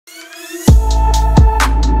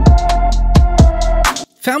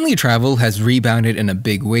Family travel has rebounded in a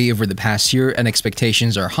big way over the past year and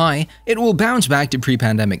expectations are high. It will bounce back to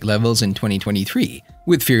pre-pandemic levels in 2023.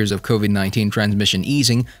 With fears of COVID-19 transmission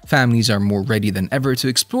easing, families are more ready than ever to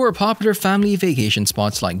explore popular family vacation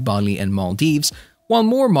spots like Bali and Maldives, while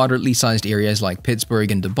more moderately sized areas like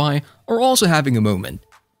Pittsburgh and Dubai are also having a moment.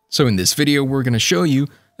 So in this video, we're going to show you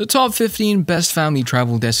the top 15 best family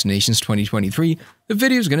travel destinations 2023. The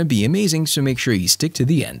video is going to be amazing, so make sure you stick to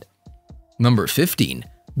the end. Number 15.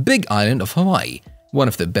 Big Island of Hawaii. One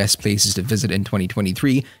of the best places to visit in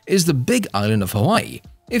 2023 is the Big Island of Hawaii.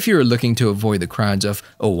 If you're looking to avoid the crowds of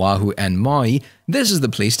Oahu and Maui, this is the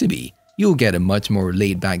place to be. You'll get a much more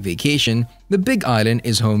laid-back vacation. The Big Island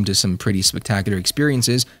is home to some pretty spectacular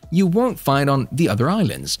experiences you won't find on the other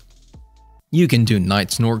islands. You can do night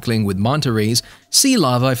snorkeling with manta rays, see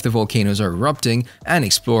lava if the volcanoes are erupting, and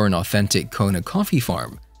explore an authentic Kona coffee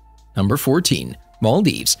farm. Number 14.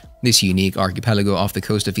 Maldives. This unique archipelago off the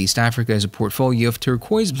coast of East Africa is a portfolio of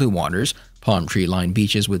turquoise blue waters, palm tree-lined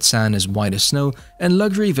beaches with sand as white as snow, and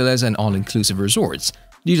luxury villas and all-inclusive resorts.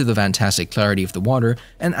 Due to the fantastic clarity of the water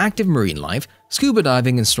and active marine life, scuba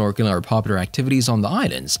diving and snorkeling are popular activities on the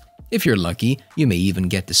islands. If you're lucky, you may even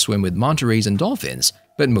get to swim with manta rays and dolphins.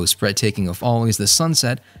 But most breathtaking of all is the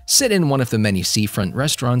sunset. Sit in one of the many seafront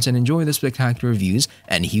restaurants and enjoy the spectacular views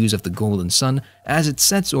and hues of the golden sun as it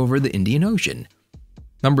sets over the Indian Ocean.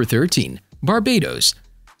 Number 13. Barbados.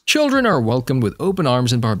 Children are welcomed with open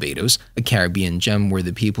arms in Barbados, a Caribbean gem where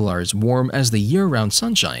the people are as warm as the year-round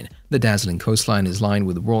sunshine. The dazzling coastline is lined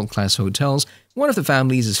with world-class hotels. One of the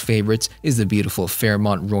family's favorites is the beautiful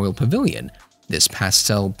Fairmont Royal Pavilion. This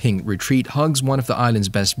pastel pink retreat hugs one of the island's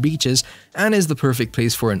best beaches and is the perfect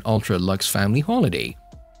place for an ultra-luxe family holiday.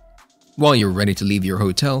 While you're ready to leave your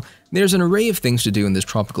hotel, there's an array of things to do in this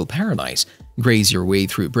tropical paradise. Graze your way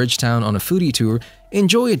through Bridgetown on a foodie tour,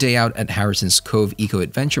 enjoy a day out at Harrison's Cove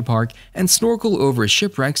Eco-Adventure Park, and snorkel over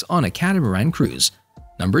shipwrecks on a catamaran cruise.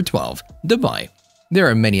 Number 12. Dubai. There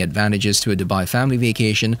are many advantages to a Dubai family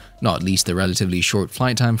vacation, not least the relatively short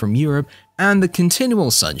flight time from Europe and the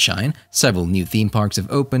continual sunshine. Several new theme parks have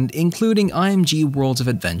opened, including IMG Worlds of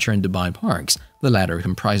Adventure and Dubai Parks. The latter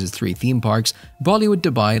comprises 3 theme parks: Bollywood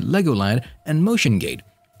Dubai, Legoland, and Motion Gate.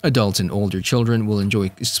 Adults and older children will enjoy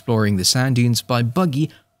exploring the sand dunes by buggy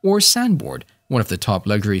or sandboard. One of the top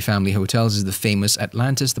luxury family hotels is the famous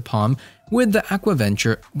Atlantis the Palm, with the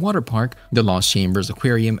Aquaventure Water Park, the Lost Chambers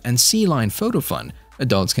Aquarium, and Sea Lion Photo Fun.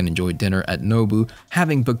 Adults can enjoy dinner at Nobu,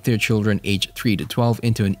 having booked their children aged 3 to 12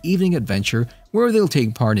 into an evening adventure where they'll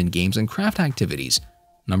take part in games and craft activities.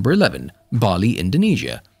 Number 11. Bali,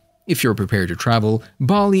 Indonesia. If you're prepared to travel,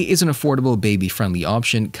 Bali is an affordable baby-friendly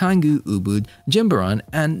option. Canggu, Ubud, Jimbaran,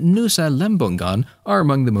 and Nusa Lembongan are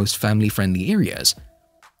among the most family-friendly areas.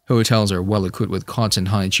 Hotels are well equipped with cots and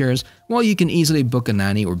high chairs, while you can easily book a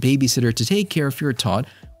nanny or babysitter to take care of your tot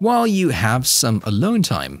while you have some alone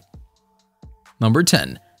time. Number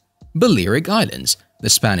 10. Balearic Islands. The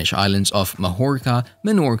Spanish islands of Majorca,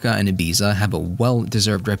 Menorca, and Ibiza have a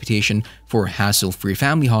well-deserved reputation for hassle-free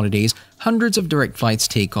family holidays. Hundreds of direct flights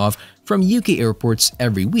take off from UK airports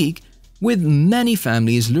every week, with many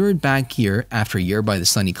families lured back year after year by the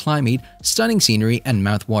sunny climate, stunning scenery, and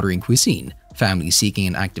mouth-watering cuisine. Families seeking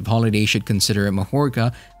an active holiday should consider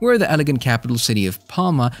Majorca, where the elegant capital city of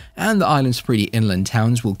Palma and the island's pretty inland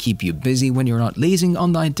towns will keep you busy when you're not lazing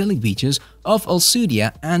on the idyllic beaches of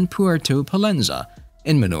Alcudia and Puerto Palenza.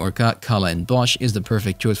 In Menorca, Cala and Bosch is the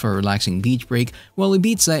perfect choice for a relaxing beach break, while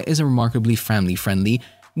Ibiza is remarkably family-friendly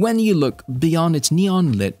when you look beyond its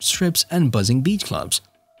neon-lit strips and buzzing beach clubs.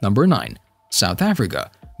 Number 9. South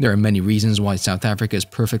Africa. There are many reasons why South Africa is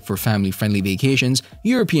perfect for family-friendly vacations.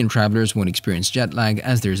 European travelers won't experience jet lag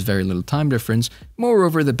as there's very little time difference.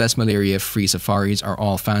 Moreover, the best malaria-free safaris are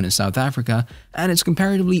all found in South Africa, and it's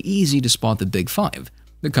comparatively easy to spot the Big Five.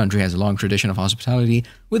 The country has a long tradition of hospitality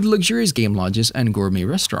with luxurious game lodges and gourmet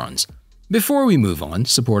restaurants. Before we move on,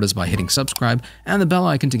 support us by hitting subscribe and the bell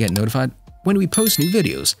icon to get notified when we post new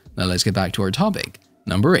videos. Now let's get back to our topic.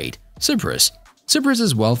 Number 8. Cyprus.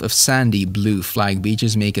 Cyprus's wealth of sandy blue flag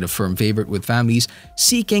beaches make it a firm favorite with families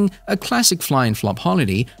seeking a classic fly-and-flop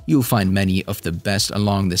holiday. You'll find many of the best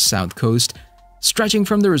along the south coast, stretching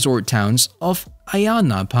from the resort towns of Ayia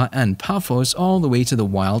Napa and Paphos all the way to the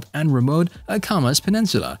wild and remote Akamas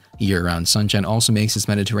Peninsula. Year-round sunshine also makes this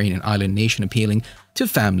Mediterranean island nation appealing to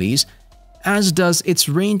families, as does its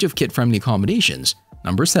range of kid-friendly accommodations.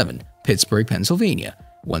 Number 7. Pittsburgh, Pennsylvania.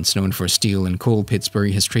 Once known for steel and coal,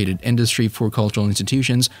 Pittsburgh has traded industry for cultural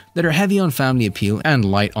institutions that are heavy on family appeal and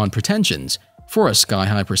light on pretensions. For a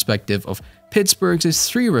sky-high perspective of Pittsburgh's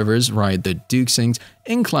Three Rivers ride the Dukesing's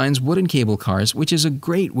inclines wooden cable cars, which is a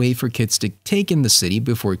great way for kids to take in the city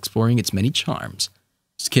before exploring its many charms.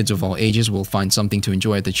 Kids of all ages will find something to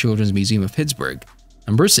enjoy at the Children's Museum of Pittsburgh.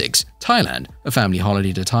 Number 6. Thailand. A family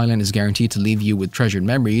holiday to Thailand is guaranteed to leave you with treasured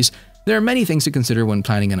memories. There are many things to consider when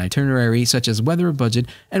planning an itinerary, such as weather, budget,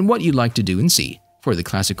 and what you'd like to do and see. For the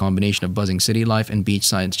classic combination of buzzing city life and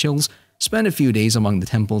beachside chills, spend a few days among the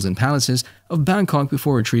temples and palaces of Bangkok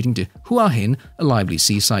before retreating to Hua Hin, a lively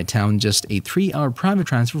seaside town just a 3-hour private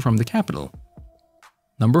transfer from the capital.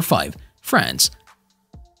 Number 5. France.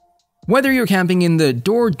 Whether you're camping in the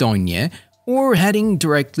Dordogne or heading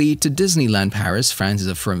directly to Disneyland Paris, France is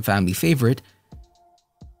a firm family favorite.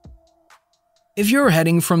 If you're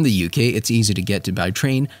heading from the UK, it's easy to get to by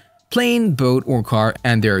train, plane, boat, or car,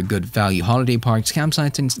 and there are good value holiday parks,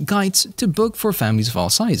 campsites, and guides to book for families of all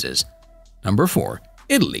sizes. Number 4.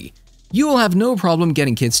 Italy. You will have no problem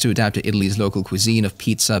getting kids to adapt to Italy's local cuisine of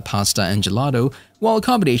pizza, pasta, and gelato, while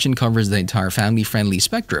accommodation covers the entire family-friendly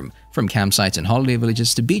spectrum, from campsites and holiday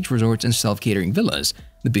villages to beach resorts and self-catering villas.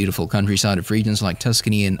 The beautiful countryside of regions like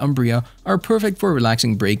Tuscany and Umbria are perfect for a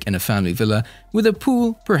relaxing break in a family villa with a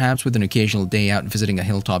pool, perhaps with an occasional day out visiting a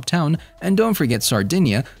hilltop town. And don't forget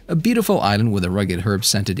Sardinia, a beautiful island with a rugged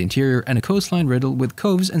herb-scented interior and a coastline riddled with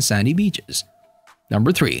coves and sandy beaches.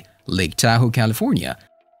 Number 3. Lake Tahoe, California.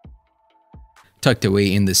 Tucked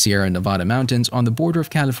away in the Sierra Nevada mountains on the border of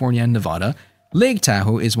California and Nevada, Lake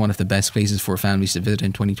Tahoe is one of the best places for families to visit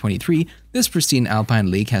in 2023. This pristine alpine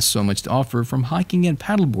lake has so much to offer, from hiking and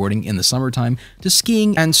paddleboarding in the summertime to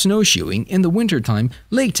skiing and snowshoeing in the wintertime.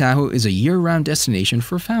 Lake Tahoe is a year-round destination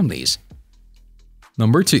for families.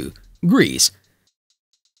 Number 2. Greece.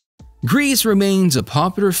 Greece remains a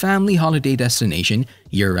popular family holiday destination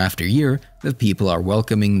year after year. The people are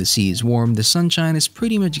welcoming, the sea is warm, the sunshine is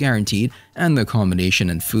pretty much guaranteed, and the accommodation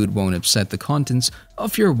and food won't upset the contents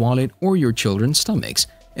of your wallet or your children's stomachs.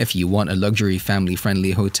 If you want a luxury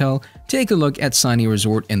family-friendly hotel, take a look at Sani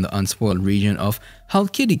Resort in the unspoiled region of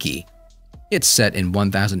Halkidiki. It's set in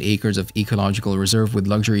 1,000 acres of ecological reserve with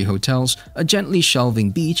luxury hotels, a gently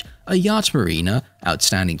shelving beach, a yacht marina,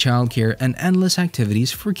 outstanding childcare, and endless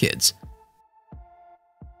activities for kids.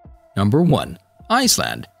 Number 1.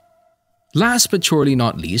 Iceland. Last but surely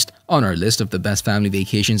not least, on our list of the best family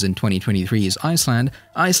vacations in 2023 is Iceland.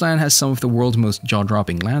 Iceland has some of the world's most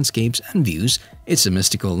jaw-dropping landscapes and views. It's a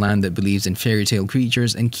mystical land that believes in fairy tale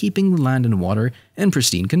creatures and keeping the land and water in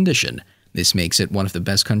pristine condition. This makes it one of the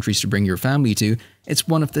best countries to bring your family to. It's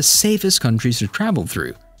one of the safest countries to travel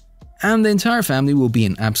through. And the entire family will be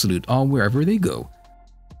in absolute awe wherever they go.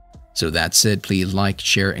 So that's it. Please like,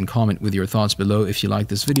 share, and comment with your thoughts below if you like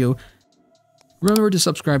this video. Remember to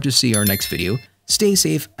subscribe to see our next video. Stay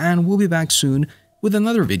safe, and we'll be back soon with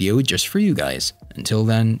another video just for you guys. Until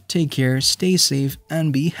then, take care, stay safe,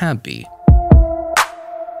 and be happy.